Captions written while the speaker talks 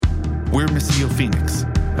We're Missio Phoenix,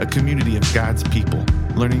 a community of God's people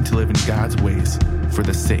learning to live in God's ways for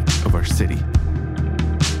the sake of our city.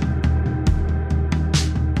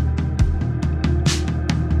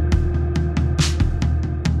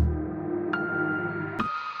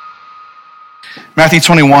 Matthew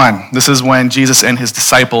 21, this is when Jesus and his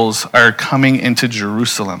disciples are coming into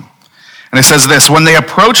Jerusalem. And it says this: when they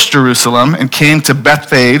approached Jerusalem and came to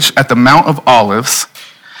Bethphage at the Mount of Olives,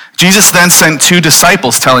 Jesus then sent 2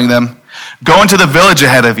 disciples, telling them, "Go into the village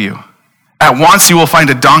ahead of you. At once you will find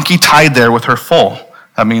a donkey tied there with her foal."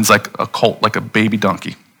 That means like a colt, like a baby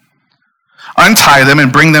donkey. "Untie them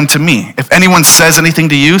and bring them to me. If anyone says anything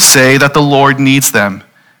to you, say that the Lord needs them,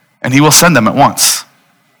 and he will send them at once."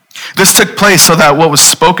 This took place so that what was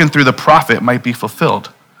spoken through the prophet might be fulfilled.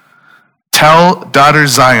 "Tell daughter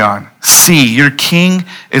Zion, see, your king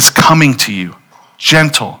is coming to you,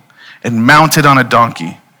 gentle and mounted on a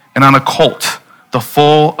donkey, and on a colt, the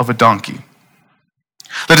foal of a donkey."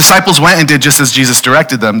 The disciples went and did just as Jesus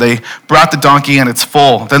directed them. They brought the donkey and its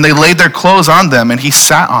foal. Then they laid their clothes on them, and he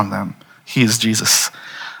sat on them. He is Jesus.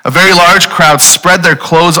 A very large crowd spread their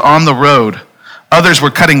clothes on the road. Others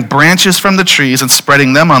were cutting branches from the trees and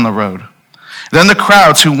spreading them on the road. Then the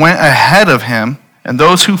crowds who went ahead of him and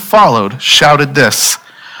those who followed shouted this: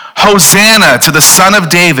 "Hosanna to the Son of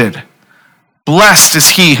David! Blessed is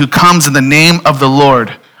he who comes in the name of the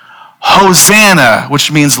Lord. Hosanna,"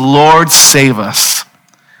 which means Lord, save us.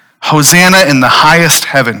 "Hosanna in the highest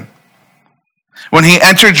heaven." When he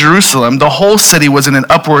entered Jerusalem, the whole city was in an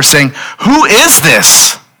uproar, saying, "Who is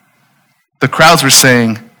this?" The crowds were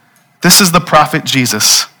saying, "This is the prophet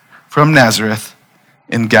Jesus from Nazareth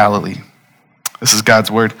in Galilee." This is God's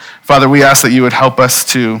word. Father, we ask that you would help us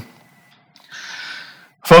to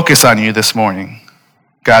focus on you this morning.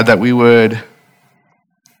 God, that we would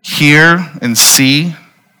hear and see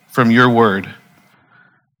from your word.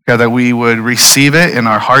 God, that we would receive it in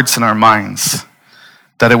our hearts and our minds.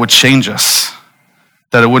 That it would change us.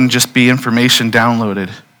 That it wouldn't just be information downloaded,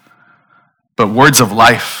 but words of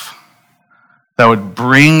life that would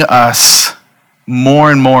bring us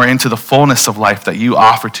more and more into the fullness of life that you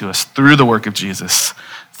offer to us through the work of Jesus,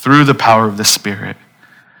 through the power of the Spirit,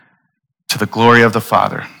 to the glory of the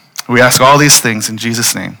Father. We ask all these things in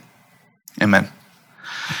Jesus' name. Amen.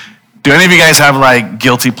 Do any of you guys have like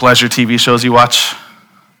guilty pleasure TV shows you watch?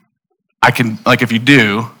 If you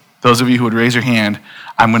do, those of you who would raise your hand,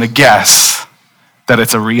 I'm going to guess that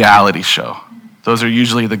it's a reality show. Those are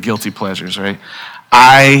usually the guilty pleasures, right?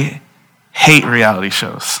 I hate reality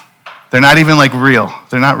shows. They're not even like real.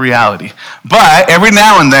 They're not reality. But every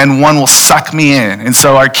now and then one will suck me in. And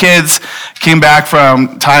so our kids came back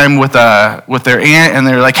from time with their aunt, and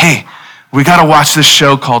they're like, "Hey, we got to watch this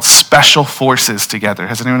show called Special Forces together."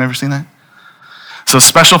 Has anyone ever seen that? So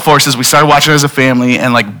Special Forces, we started watching it as a family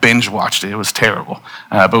and like binge watched it. It was terrible,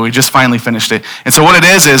 but we just finally finished it. And so what it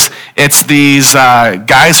is it's these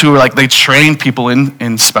guys who are like, they train people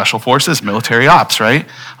in Special Forces, military ops, right?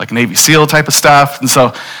 Like Navy SEAL type of stuff. And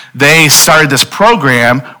so they started this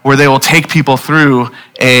program where they will take people through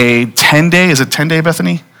a 10-day, is it 10-day,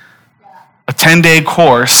 Bethany? A 10-day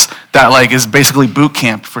course that like is basically boot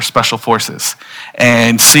camp for Special Forces,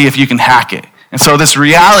 and see if you can hack it. And so this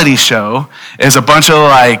reality show is a bunch of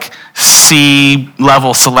like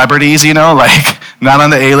C-level celebrities, like not on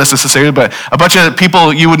the A-list necessarily, but a bunch of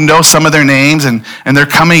people, you would know some of their names, and they're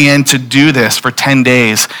coming in to do this for 10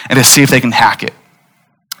 days and to see if they can hack it.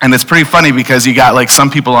 And it's pretty funny because you got like some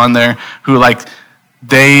people on there who like,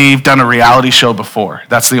 they've done a reality show before.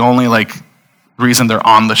 That's the only like reason they're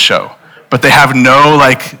on the show. But they have no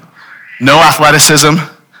athleticism,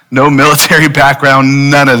 no military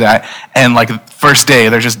background, none of that. And like first day,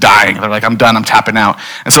 they're just dying. They're like, "I'm done, I'm tapping out."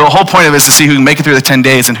 And so the whole point of it is to see who can make it through the 10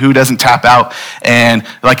 days and who doesn't tap out. And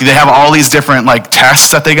like they have all these different like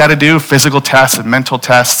tests that they got to do, physical tests and mental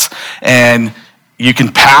tests. And you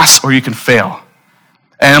can pass or you can fail.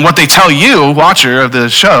 And what they tell you, watcher of the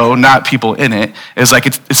show, not people in it, is like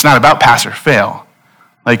it's not about pass or fail.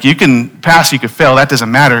 Like you can pass, you can fail, that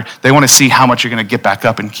doesn't matter. They want to see how much you're going to get back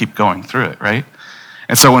up and keep going through it, right?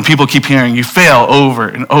 And so when people keep hearing you fail over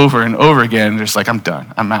and over and over again, they're just like, "I'm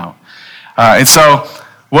done, I'm out." And so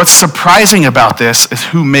what's surprising about this is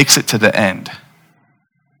who makes it to the end.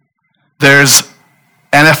 There's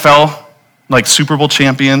NFL, like Super Bowl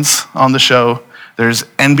champions on the show. There's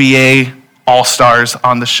NBA all-stars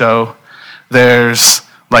on the show. There's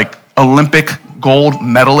like Olympic gold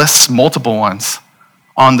medalists, multiple ones,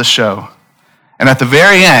 on the show. And at the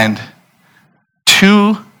very end,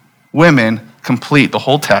 2 women complete the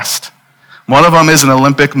whole test. One of them is an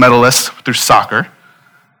Olympic medalist through soccer.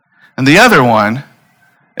 And the other one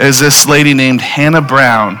is this lady named Hannah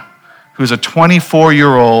Brown, who's a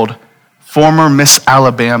 24-year-old former Miss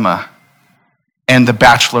Alabama and The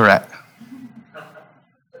Bachelorette.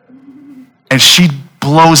 And she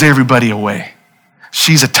blows everybody away.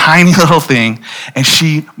 She's a tiny little thing, and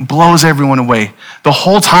she blows everyone away. The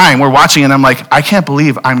whole time we're watching, and I'm like, I can't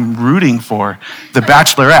believe I'm rooting for The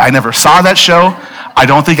Bachelorette. I never saw that show. I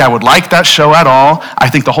don't think I would like that show at all. I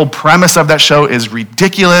think the whole premise of that show is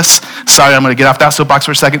ridiculous. Sorry, I'm going to get off that soapbox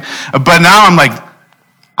for a second. But now I'm like,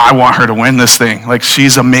 I want her to win this thing. Like,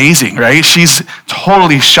 she's amazing, right? She's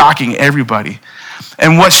totally shocking everybody.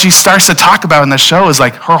 And what she starts to talk about in the show is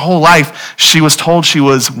like her whole life, she was told she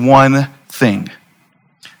was one thing.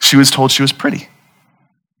 She was told she was pretty.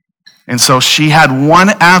 And so she had one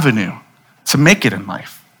avenue to make it in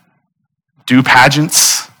life. Do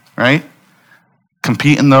pageants, right?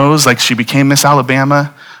 Compete in those, like she became Miss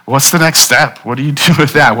Alabama. What's the next step? What do you do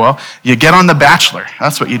with that? Well, you get on The Bachelor.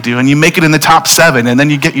 That's what you do. And you make it in the top 7, and then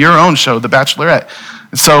you get your own show, The Bachelorette.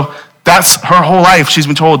 And so that's her whole life. She's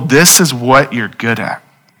been told, this is what you're good at.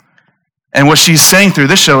 And what she's saying through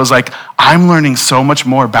this show is like, I'm learning so much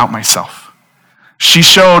more about myself. She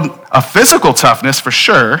showed a physical toughness for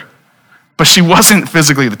sure, but she wasn't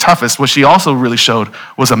physically the toughest. What she also really showed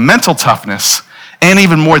was a mental toughness. And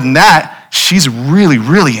even more than that, she's really,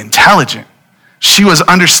 really intelligent. She was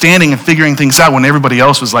understanding and figuring things out when everybody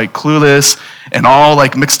else was like clueless and all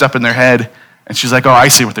like mixed up in their head. And she's like, oh, I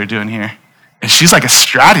see what they're doing here. And she's like a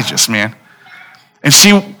strategist, man. And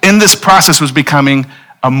she, in this process, was becoming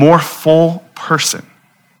a more full person,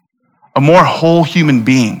 a more whole human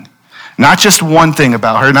being. Not just one thing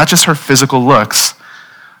about her, not just her physical looks,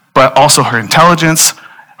 but also her intelligence,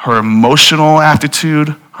 her emotional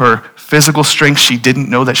aptitude, her physical strength she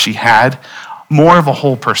didn't know that she had, more of a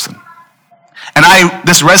whole person. And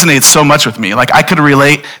this resonates so much with me. Like, I could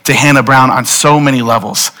relate to Hannah Brown on so many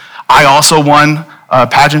levels. I also won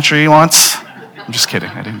pageantry once. I'm just kidding,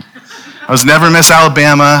 I didn't. I was never Miss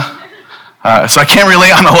Alabama, so I can't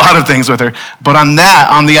relate on a lot of things with her. But on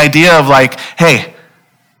the idea of like, hey,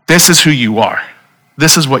 this is who you are.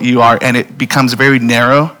 This is what you are, and it becomes very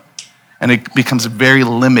narrow, and it becomes very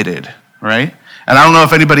limited, right? And I don't know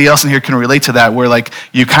if anybody else in here can relate to that, where like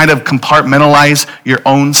you kind of compartmentalize your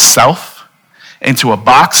own self into a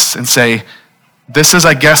box and say, this is,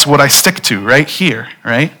 I guess, what I stick to right here,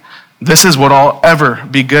 right? This is what I'll ever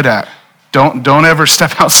be good at. Don't ever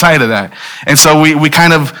step outside of that. And so we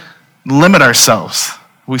kind of limit ourselves.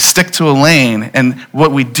 We stick to a lane, and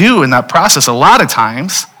what we do in that process a lot of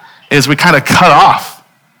times is we kind of cut off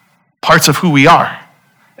parts of who we are,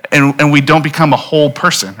 and we don't become a whole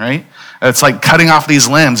person, right? It's like cutting off these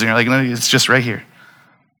limbs, and you're like, no, it's just right here.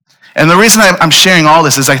 And the reason I'm sharing all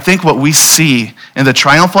this is I think what we see in the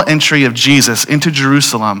triumphal entry of Jesus into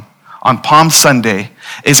Jerusalem on Palm Sunday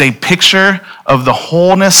is a picture of the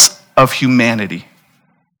wholeness of humanity.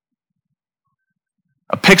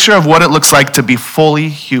 A picture of what it looks like to be fully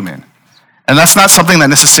human. And that's not something that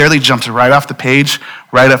necessarily jumps right off the page,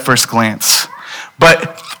 right at first glance.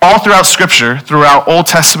 But all throughout Scripture, throughout Old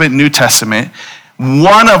Testament, New Testament,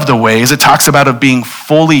 one of the ways it talks about of being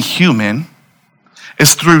fully human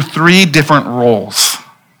is through 3 different roles.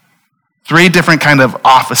 3 different kind of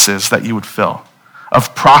offices that you would fill,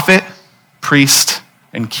 of prophet, priest,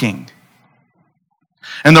 and king.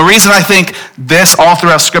 And the reason I think this all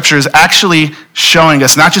throughout Scripture is actually showing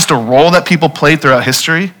us not just a role that people played throughout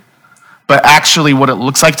history, but actually what it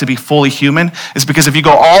looks like to be fully human is because if you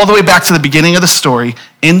go all the way back to the beginning of the story,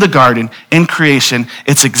 in the garden, in creation,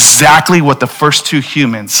 it's exactly what the first 2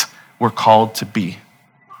 humans were called to be.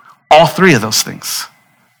 All 3 of those things: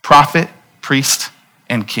 prophet, priest,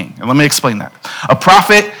 and king. And let me explain that. A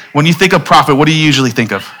prophet, when you think of prophet, what do you usually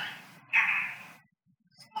think of?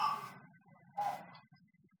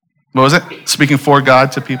 What was it? Speaking for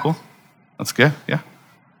God to people? That's good, yeah.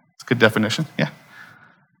 That's a good definition, yeah.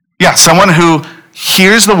 Yeah, someone who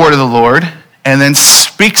hears the word of the Lord and then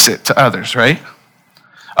speaks it to others, right?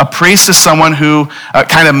 A priest is someone who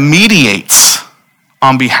kind of mediates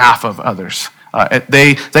on behalf of others.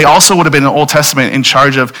 They also would have been in the Old Testament in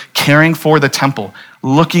charge of caring for the temple,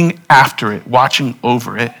 looking after it, watching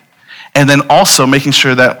over it, and then also making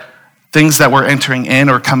sure that things that were entering in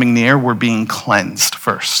or coming near were being cleansed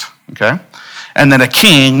first, okay? And then a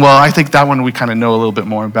king, well, I think that one we kind of know a little bit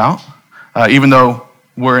more about. Even though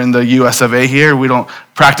we're in the US of A here, we don't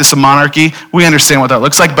practice a monarchy, we understand what that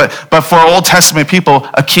looks like. But for Old Testament people,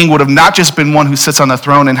 a king would have not just been one who sits on the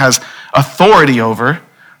throne and has authority over,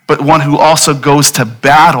 but one who also goes to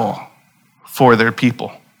battle for their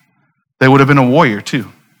people. They would have been a warrior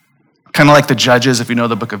too. Kind of like the judges, if you know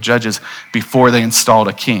the book of Judges, before they installed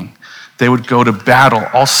a king. They would go to battle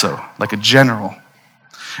also, like a general.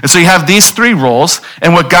 And so you have these three roles,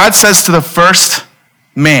 and what God says to the first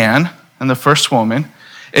man and the first woman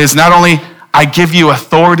is not only, I give you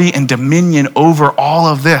authority and dominion over all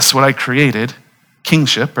of this, what I created,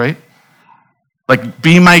 kingship, right? Like,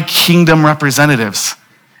 be my kingdom representatives.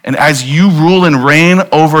 And as you rule and reign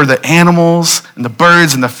over the animals and the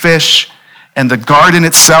birds and the fish and the garden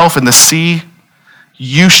itself and the sea,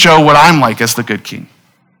 you show what I'm like as the good king.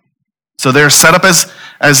 So they're set up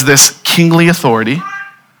as this kingly authority,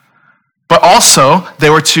 but also they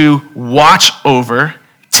were to watch over,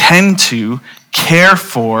 tend to, care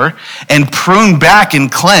for, and prune back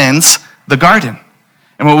and cleanse the garden.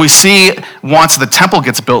 And what we see once the temple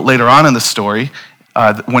gets built later on in the story,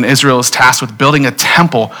 when Israel is tasked with building a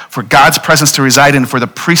temple for God's presence to reside in, for the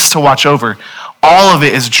priests to watch over, all of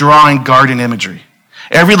it is drawing garden imagery.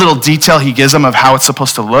 Every little detail he gives them of how it's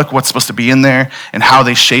supposed to look, what's supposed to be in there, and how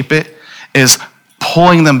they shape it, is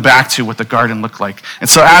pulling them back to what the garden looked like. And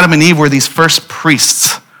so Adam and Eve were these first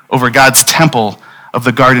priests over God's temple of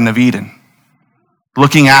the Garden of Eden,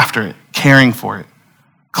 looking after it, caring for it,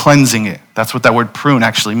 cleansing it. That's what that word prune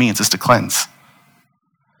actually means, is to cleanse.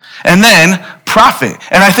 And then prophet.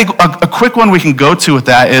 And I think a quick one we can go to with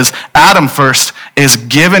that is Adam first is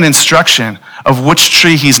given instruction of which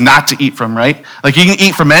tree he's not to eat from, right? Like, you can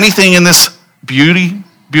eat from anything in this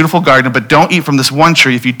beautiful garden, but don't eat from this one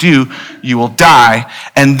tree. If you do, you will die.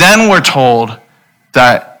 And then we're told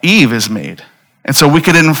that Eve is made. And so we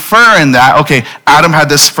could infer in that, okay, Adam had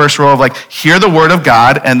this first role of like, hear the word of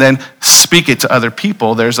God and then speak it to other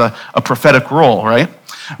people. There's a prophetic role, right?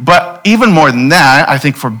 But even more than that, I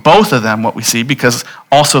think for both of them, what we see, because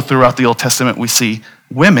also throughout the Old Testament, we see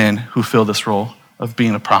women who fill this role of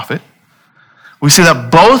being a prophet. We see that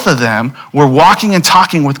both of them were walking and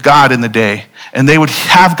talking with God in the day, and they would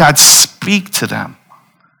have God speak to them.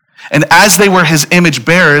 And as they were his image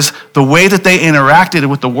bearers, the way that they interacted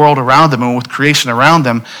with the world around them and with creation around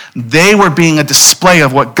them, they were being a display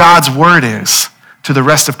of what God's word is to the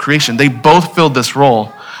rest of creation. They both filled this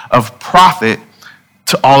role of prophet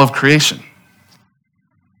to all of creation.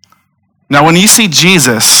 Now, when you see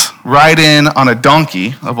Jesus ride in on a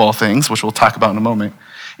donkey, of all things, which we'll talk about in a moment,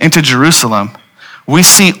 into Jerusalem, we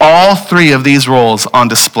see all three of these roles on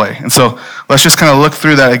display. And so let's just kind of look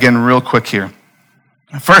through that again real quick here.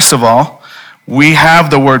 First of all, we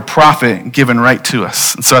have the word prophet given right to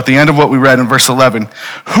us. And so at the end of what we read in verse 11,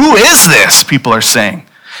 who is this, people are saying?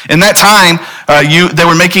 In that time, they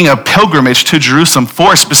were making a pilgrimage to Jerusalem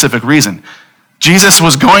for a specific reason. Jesus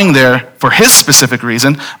was going there for his specific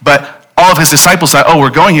reason, but all of his disciples thought, we're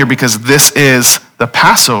going here because this is the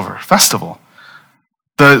Passover festival.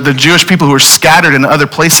 The Jewish people who were scattered in other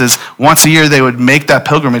places, once a year they would make that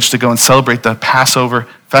pilgrimage to go and celebrate the Passover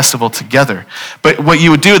festival together. But what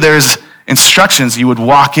you would do, there's instructions. You would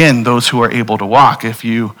walk in those who are able to walk. If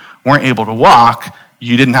you weren't able to walk,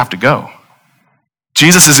 you didn't have to go.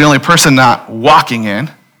 Jesus is the only person not walking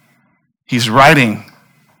in. He's riding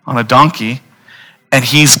on a donkey, and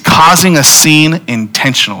he's causing a scene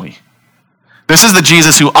intentionally. This is the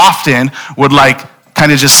Jesus who often would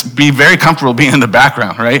kind of just be very comfortable being in the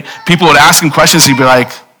background, right? People would ask him questions, he'd be like,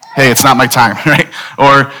 hey, it's not my time, right?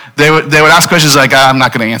 Or they would ask questions like, I'm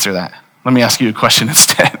not going to answer that. Let me ask you a question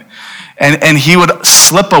instead. And he would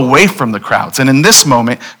slip away from the crowds. And in this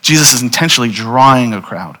moment, Jesus is intentionally drawing a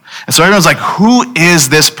crowd. And so everyone's like, who is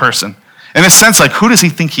this person? In a sense, like, who does he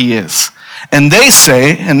think he is? And they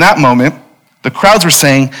say, in that moment, the crowds were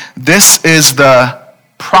saying, this is the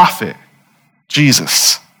prophet,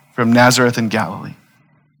 Jesus, from Nazareth in Galilee.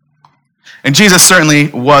 And Jesus certainly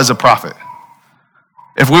was a prophet.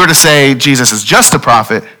 If we were to say Jesus is just a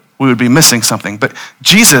prophet, we would be missing something. But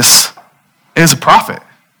Jesus is a prophet.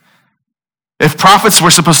 If prophets were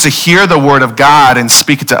supposed to hear the word of God and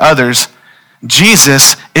speak it to others,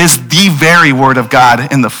 Jesus is the very word of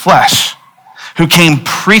God in the flesh, who came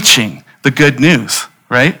preaching the good news,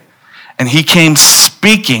 right? And he came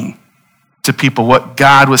speaking to people what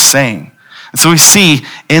God was saying. And so we see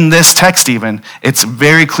in this text even, it's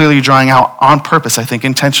very clearly drawing out on purpose, I think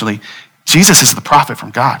intentionally, Jesus is the prophet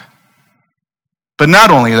from God. But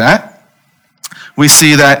not only that, we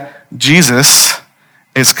see that Jesus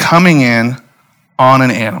is coming in on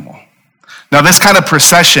an animal. Now, this kind of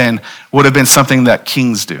procession would have been something that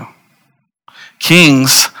kings do.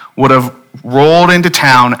 Kings would have rolled into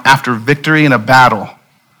town after victory in a battle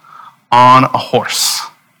on a horse.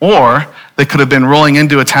 Or they could have been rolling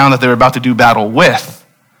into a town that they were about to do battle with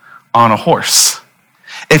on a horse.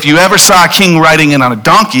 If you ever saw a king riding in on a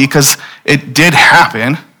donkey, because it did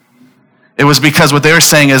happen, it was because what they were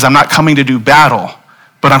saying is, I'm not coming to do battle,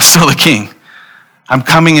 but I'm still the king. I'm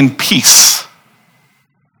coming in peace.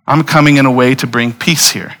 I'm coming in a way to bring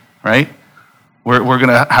peace here, right? We're going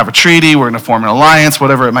to have a treaty, we're going to form an alliance,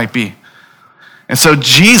 whatever it might be. And so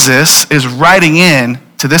Jesus is riding in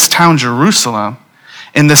to this town, Jerusalem,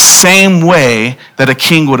 in the same way that a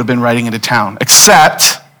king would have been riding into town,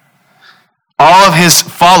 except all of his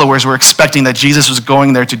followers were expecting that Jesus was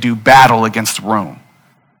going there to do battle against Rome.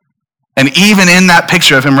 And even in that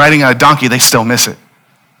picture of him riding on a donkey, they still miss it.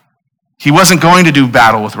 He wasn't going to do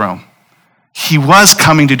battle with Rome. He was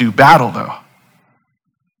coming to do battle, though.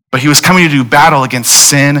 But he was coming to do battle against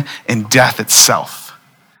sin and death itself.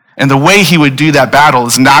 And the way he would do that battle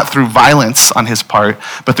is not through violence on his part,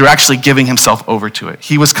 but through actually giving himself over to it.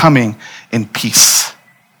 He was coming in peace.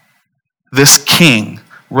 This king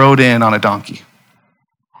rode in on a donkey.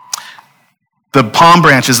 The palm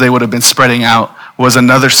branches they would have been spreading out was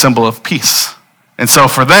another symbol of peace. And so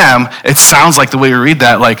for them, it sounds like the way we read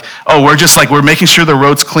that, like, oh, we're making sure the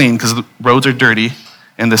road's clean, because the roads are dirty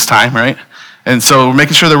in this time, right? And so we're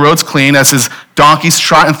making sure the road's clean as his donkey's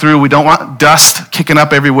trotting through. We don't want dust kicking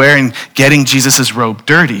up everywhere and getting Jesus' robe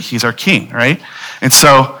dirty. He's our king, right? And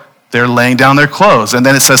so they're laying down their clothes. And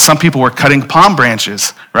then it says some people were cutting palm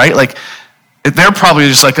branches, right? Like, they're probably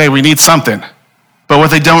just like, hey, we need something. But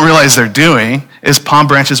what they don't realize they're doing is palm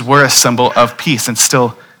branches were a symbol of peace. And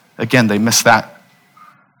still, again, they miss that.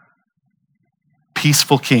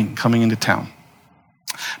 Peaceful king coming into town.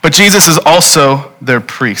 But Jesus is also their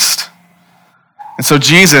priest. And so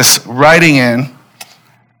Jesus, riding in,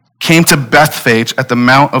 came to Bethphage at the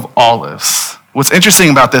Mount of Olives. What's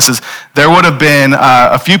interesting about this is there would have been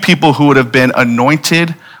a few people who would have been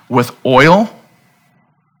anointed with oil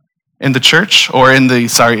in the church, or in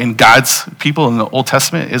God's people in the Old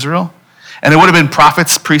Testament, Israel. And it would have been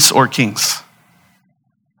prophets, priests, or kings.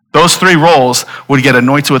 Those three roles would get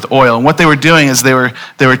anointed with oil. And what they were doing is they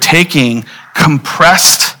were taking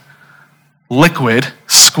compressed liquid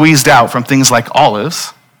squeezed out from things like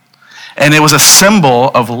olives, and it was a symbol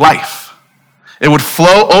of life. It would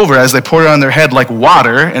flow over as they poured it on their head like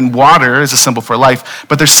water, and water is a symbol for life.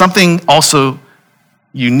 But there's something also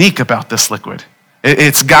unique about this liquid.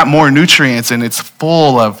 It's got more nutrients, and it's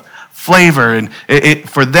full of flavor, and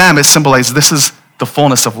for them it symbolized this is the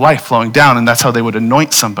fullness of life flowing down, and that's how they would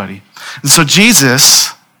anoint somebody. And so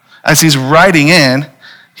Jesus, as he's riding in,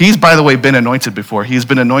 he's, by the way, been anointed before. He's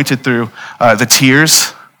been anointed through the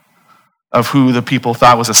tears of who the people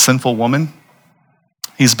thought was a sinful woman.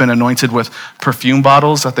 He's been anointed with perfume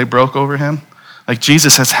bottles that they broke over him. Like,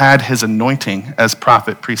 Jesus has had his anointing as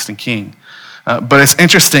prophet, priest, and king. But it's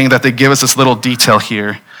interesting that they give us this little detail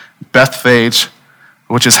here. Bethphage,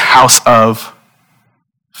 which is house of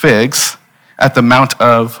figs, at the Mount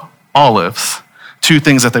of Olives. Two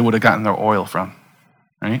things that they would have gotten their oil from,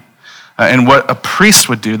 right? And what a priest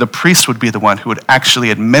would do, the priest would be the one who would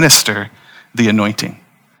actually administer the anointing.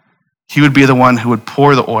 He would be the one who would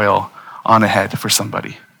pour the oil on a head for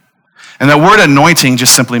somebody. And that word anointing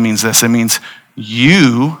just simply means this. It means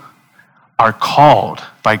you are called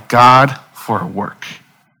by God for a work.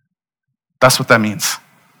 That's what that means.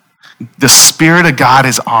 The Spirit of God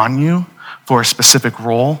is on you for a specific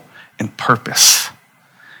role and purpose.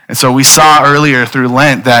 And so we saw earlier through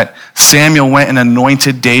Lent that Samuel went and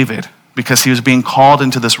anointed David because he was being called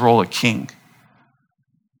into this role of king.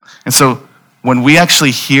 And so when we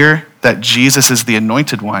actually hear that Jesus is the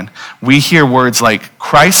anointed one, we hear words like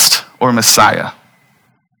Christ or Messiah.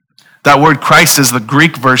 That word Christ is the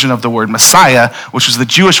Greek version of the word Messiah, which is the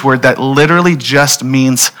Jewish word that literally just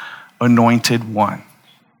means anointed one.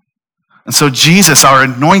 And so Jesus, our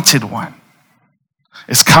anointed one,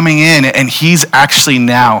 is coming in, and he's actually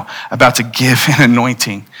now about to give an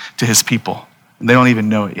anointing to his people. And they don't even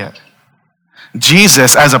know it yet.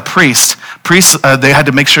 Jesus, as a priests, they had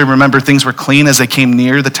to make sure, remember, things were clean as they came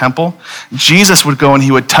near the temple. Jesus would go and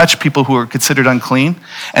he would touch people who were considered unclean.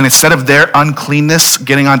 And instead of their uncleanness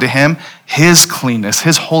getting onto him, his cleanness,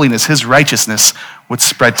 his holiness, his righteousness would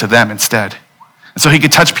spread to them instead. And so he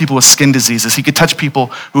could touch people with skin diseases. He could touch people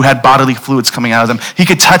who had bodily fluids coming out of them. He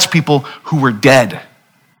could touch people who were dead.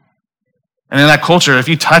 And in that culture, if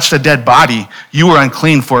you touched a dead body, you were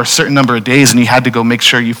unclean for a certain number of days, and you had to go make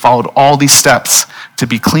sure you followed all these steps to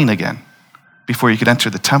be clean again before you could enter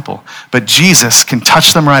the temple. But Jesus can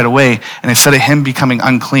touch them right away, and instead of him becoming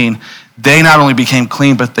unclean, they not only became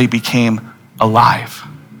clean, but they became alive.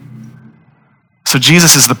 So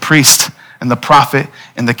Jesus is the priest and the prophet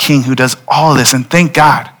and the king who does all of this, and thank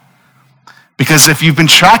God. Because if you've been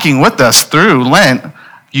tracking with us through Lent,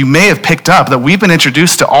 you may have picked up that we've been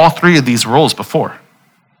introduced to all three of these roles before.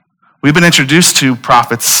 We've been introduced to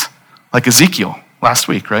prophets like Ezekiel last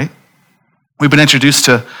week, right? We've been introduced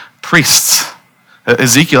to priests.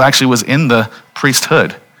 Ezekiel actually was in the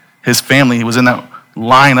priesthood. His family, he was in that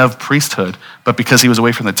line of priesthood, but because he was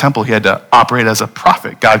away from the temple, he had to operate as a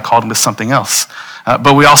prophet. God called him to something else.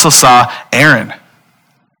 But we also saw Aaron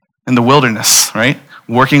in the wilderness, right?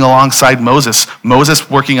 Working alongside Moses. Moses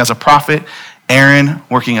working as a prophet, Aaron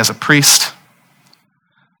working as a priest.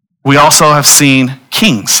 We also have seen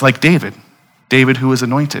kings like David who was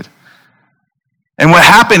anointed. And what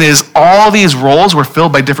happened is all these roles were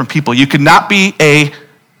filled by different people. You could not be a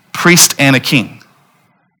priest and a king.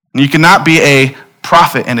 You could not be a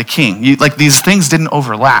prophet and a king. These things didn't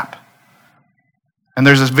overlap. And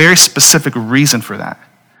there's a very specific reason for that.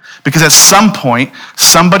 Because at some point,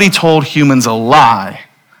 somebody told humans a lie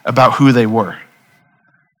about who they were.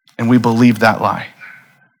 And we believed that lie.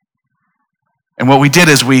 And what we did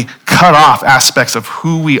is we cut off aspects of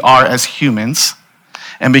who we are as humans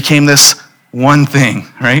and became this one thing,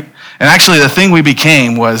 right? And actually the thing we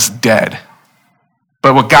became was dead.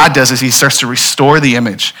 But what God does is he starts to restore the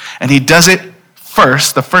image. And he does it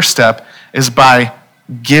first. The first step is by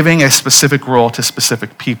giving a specific role to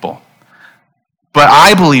specific people. But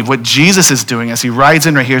I believe what Jesus is doing as he rides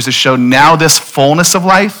in right here is to show now this fullness of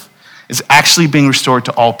life is actually being restored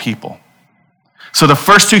to all people. So the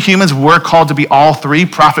first two humans were called to be all three,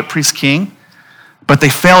 prophet, priest, king, but they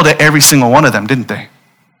failed at every single one of them, didn't they?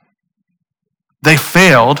 They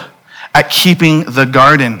failed at keeping the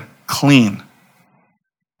garden clean,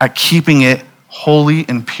 at keeping it holy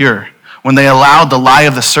and pure, when they allowed the lie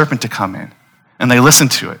of the serpent to come in, and they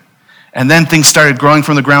listened to it. And then things started growing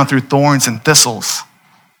from the ground through thorns and thistles.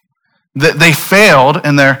 They failed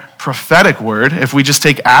in their prophetic word. If we just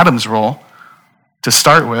take Adam's role to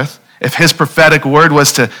start with, if his prophetic word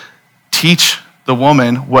was to teach the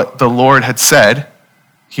woman what the Lord had said,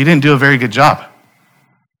 he didn't do a very good job.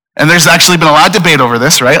 And there's actually been a lot of debate over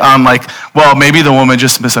this, right? Well, maybe the woman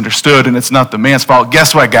just misunderstood and it's not the man's fault.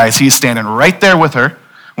 Guess what, guys? He's standing right there with her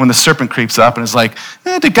when the serpent creeps up and is like,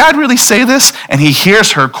 did God really say this? And he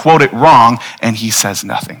hears her quote it wrong and he says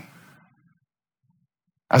nothing.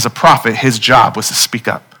 As a prophet, his job was to speak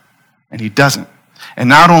up, and he doesn't. And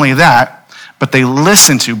not only that, but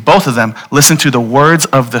both of them listen to the words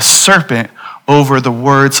of the serpent over the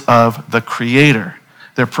words of the Creator.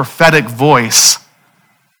 Their prophetic voice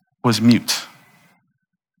was mute.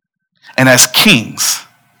 And as kings,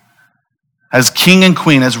 as king and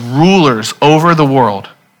queen, as rulers over the world,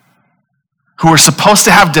 who were supposed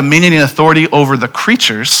to have dominion and authority over the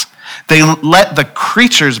creatures, they let the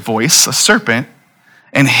creature's voice, a serpent,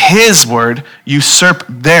 and his word usurp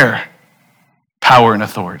their power and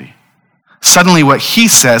authority. Suddenly what he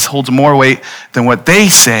says holds more weight than what they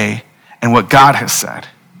say and what God has said.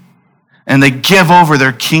 And they give over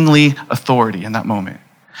their kingly authority in that moment.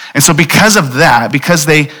 And so because of that, because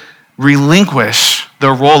they relinquish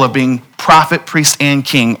their role of being prophet, priest, and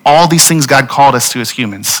king, all these things God called us to as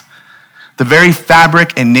humans, the very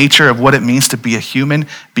fabric and nature of what it means to be a human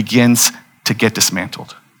begins to get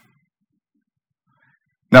dismantled.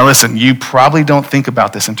 Now listen, you probably don't think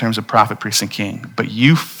about this in terms of prophet, priest, and king, but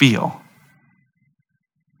you feel,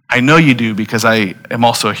 I know you do because I am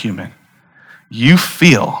also a human, you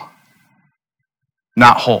feel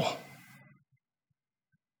not whole.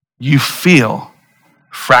 You feel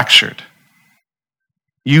fractured.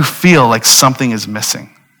 You feel like something is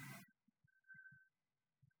missing.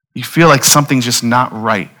 You feel like something's just not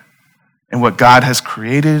right in what God has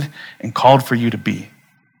created and called for you to be.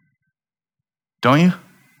 Don't you?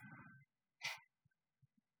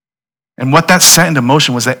 And what that set into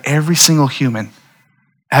motion was that every single human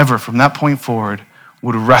ever from that point forward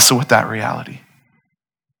would wrestle with that reality.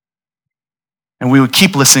 And we would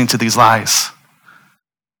keep listening to these lies.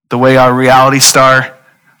 The way our reality star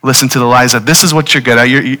listened to the lies that this is what you're good at.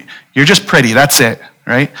 You're just pretty, that's it,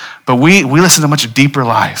 right? But we listen to much deeper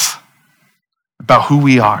lies about who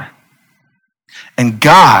we are. And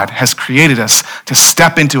God has created us to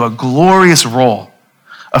step into a glorious role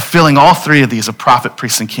of filling all three of these, a prophet,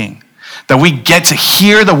 priest, and king. That we get to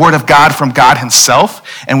hear the word of God from God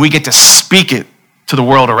himself, and we get to speak it to the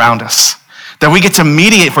world around us. That we get to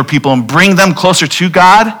mediate for people and bring them closer to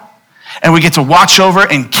God, and we get to watch over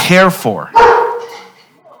and care for.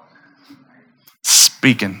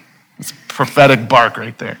 Speaking. It's prophetic bark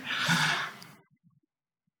right there.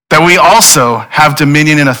 That we also have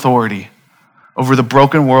dominion and authority over the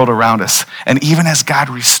broken world around us. And even as God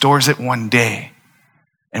restores it one day,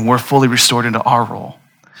 and we're fully restored into our role,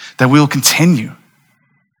 that we will continue.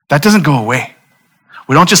 That doesn't go away.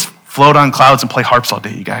 We don't just float on clouds and play harps all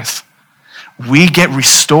day, you guys. We get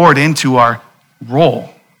restored into our role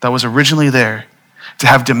that was originally there to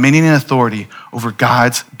have dominion and authority over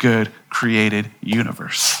God's good created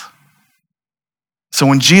universe. So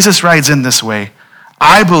when Jesus rides in this way,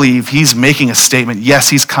 I believe he's making a statement. Yes,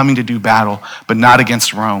 he's coming to do battle, but not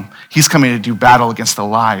against Rome. He's coming to do battle against the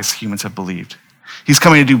lies humans have believed. He's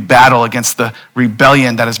coming to do battle against the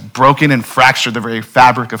rebellion that has broken and fractured the very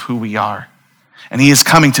fabric of who we are. And he is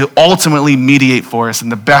coming to ultimately mediate for us in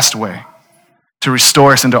the best way to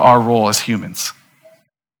restore us into our role as humans.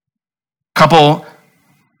 Couple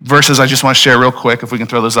verses I just want to share real quick, if we can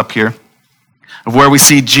throw those up here, of where we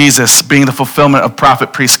see Jesus being the fulfillment of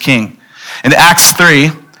prophet, priest, king. In Acts 3,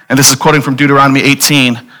 and this is quoting from Deuteronomy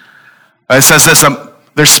 18, it says this,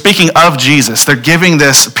 they're speaking of Jesus. They're giving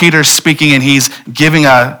this, Peter's speaking, and he's giving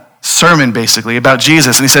a sermon basically about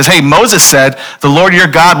Jesus. And he says, hey, Moses said, the Lord your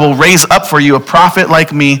God will raise up for you a prophet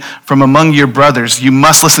like me from among your brothers. You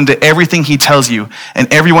must listen to everything he tells you.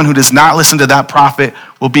 And everyone who does not listen to that prophet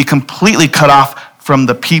will be completely cut off from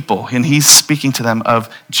the people. And he's speaking to them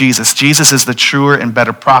of Jesus. Jesus is the truer and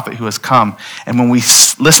better prophet who has come. And when we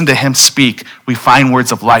listen to him speak, we find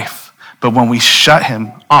words of life. But when we shut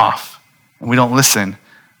him off and we don't listen,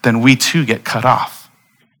 then we too get cut off,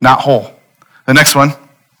 not whole. The next one,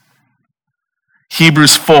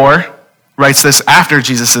 Hebrews 4 writes this after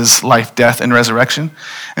Jesus' life, death, and resurrection,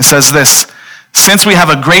 and says this, since we have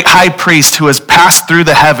a great high priest who has passed through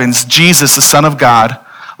the heavens, Jesus, the Son of God,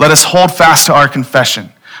 let us hold fast to our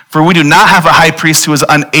confession. For we do not have a high priest who is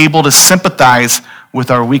unable to sympathize with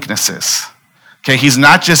our weaknesses. Okay, he's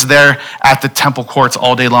not just there at the temple courts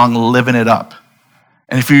all day long living it up.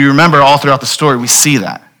 And if you remember all throughout the story, we see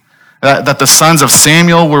that the sons of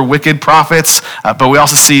Samuel were wicked prophets, but we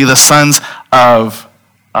also see the sons of,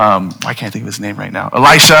 I can't think of his name right now,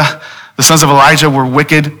 Elisha. The sons of Elijah were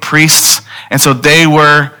wicked priests, and so they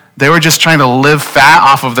were just trying to live fat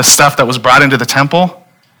off of the stuff that was brought into the temple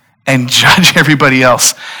and judge everybody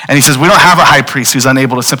else. And he says, we don't have a high priest who's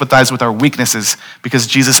unable to sympathize with our weaknesses because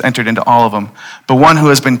Jesus entered into all of them, but one who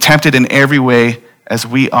has been tempted in every way as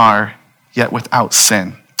we are, yet without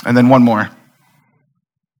sin. And then one more.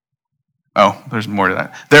 Oh, there's more to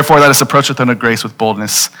that. Therefore, let us approach the throne of grace with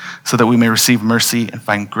boldness so that we may receive mercy and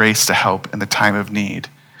find grace to help in the time of need.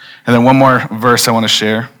 And then one more verse I want to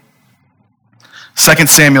share. 2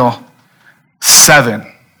 Samuel 7.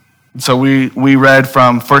 So we read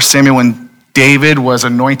from 1 Samuel when David was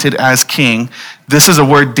anointed as king. This is a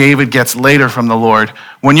word David gets later from the Lord.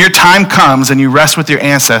 When your time comes and you rest with your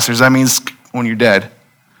ancestors, that means when you're dead,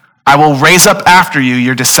 I will raise up after you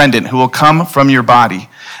your descendant who will come from your body,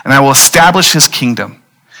 and I will establish his kingdom.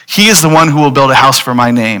 He is the one who will build a house for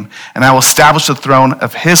my name, and I will establish the throne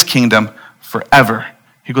of his kingdom forever.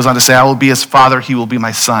 He goes on to say, I will be his father, he will be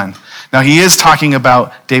my son. Now he is talking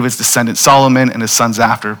about David's descendant, Solomon, and his sons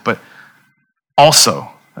after, but also,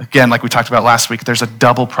 again, like we talked about last week, there's a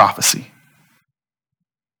double prophecy.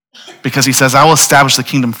 Because he says, I will establish the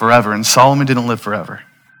kingdom forever, and Solomon didn't live forever.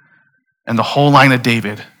 And the whole line of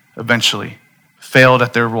David eventually failed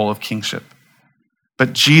at their role of kingship.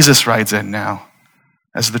 But Jesus rides in now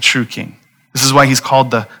as the true king. This is why he's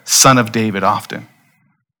called the Son of David often.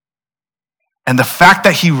 And the fact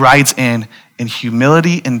that he rides in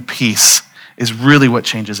humility and peace is really what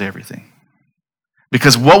changes everything.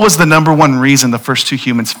 Because what was the number one reason the first two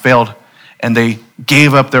humans failed and they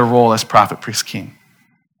gave up their role as prophet, priest, king?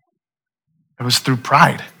 It was through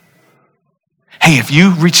pride. Hey, if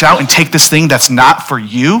you reach out and take this thing that's not for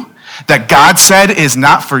you, that God said is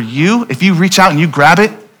not for you, if you reach out and you grab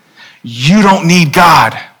it, you don't need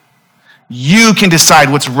God. You can decide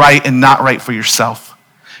what's right and not right for yourself.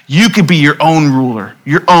 You could be your own ruler,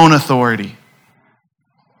 your own authority.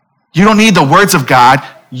 You don't need the words of God.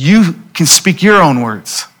 You can speak your own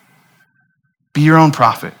words. Be your own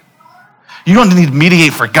prophet. You don't need to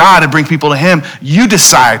mediate for God and bring people to him. You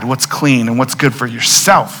decide what's clean and what's good for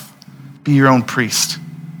yourself. Be your own priest.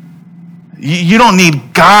 You don't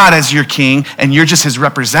need God as your king and you're just his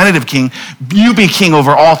representative king. You be king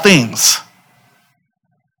over all things.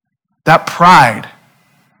 That pride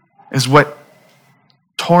is what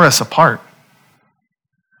tore us apart.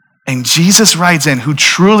 And Jesus rides in, who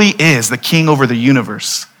truly is the king over the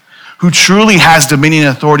universe, who truly has dominion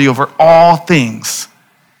and authority over all things.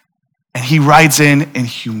 And he rides in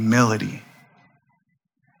humility.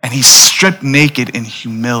 And he's stripped naked in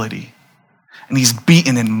humility. And he's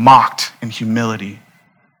beaten and mocked in humility.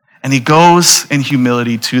 And he goes in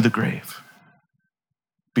humility to the grave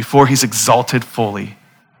before he's exalted fully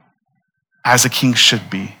as a king should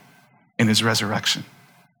be in his resurrection.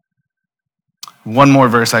 One more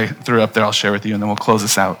verse I threw up there I'll share with you and then we'll close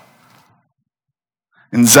this out.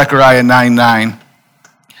 In Zechariah 9:9,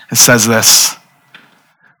 it says this,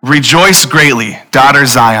 rejoice greatly, daughter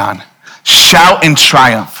Zion. Shout in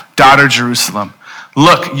triumph, daughter Jerusalem.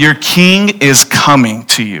 Look, your king is coming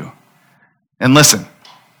to you. And listen,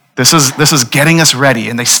 This is getting us ready,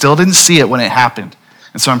 and they still didn't see it when it happened.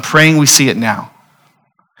 And so I'm praying we see it now.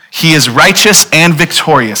 He is righteous and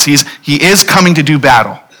victorious. He is coming to do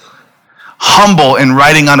battle. Humble and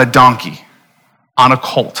riding on a donkey, on a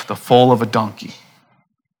colt, the foal of a donkey.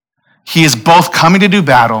 He is both coming to do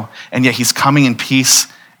battle, and yet he's coming in peace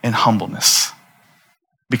and humbleness.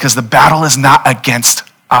 Because the battle is not against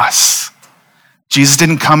us. Jesus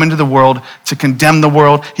didn't come into the world to condemn the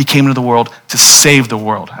world. He came into the world to save the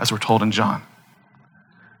world, as we're told in John.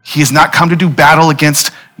 He has not come to do battle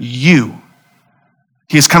against you.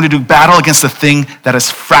 He has come to do battle against the thing that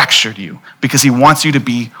has fractured you, because he wants you to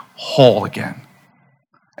be whole again.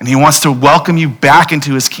 And he wants to welcome you back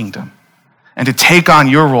into his kingdom and to take on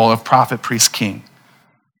your role of prophet, priest, king.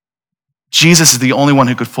 Jesus is the only one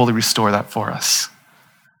who could fully restore that for us.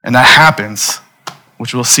 And that happens,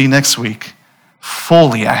 which we'll see next week,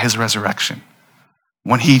 fully at his resurrection,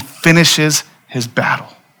 when he finishes his battle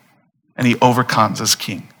and he overcomes as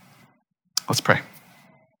king. Let's pray.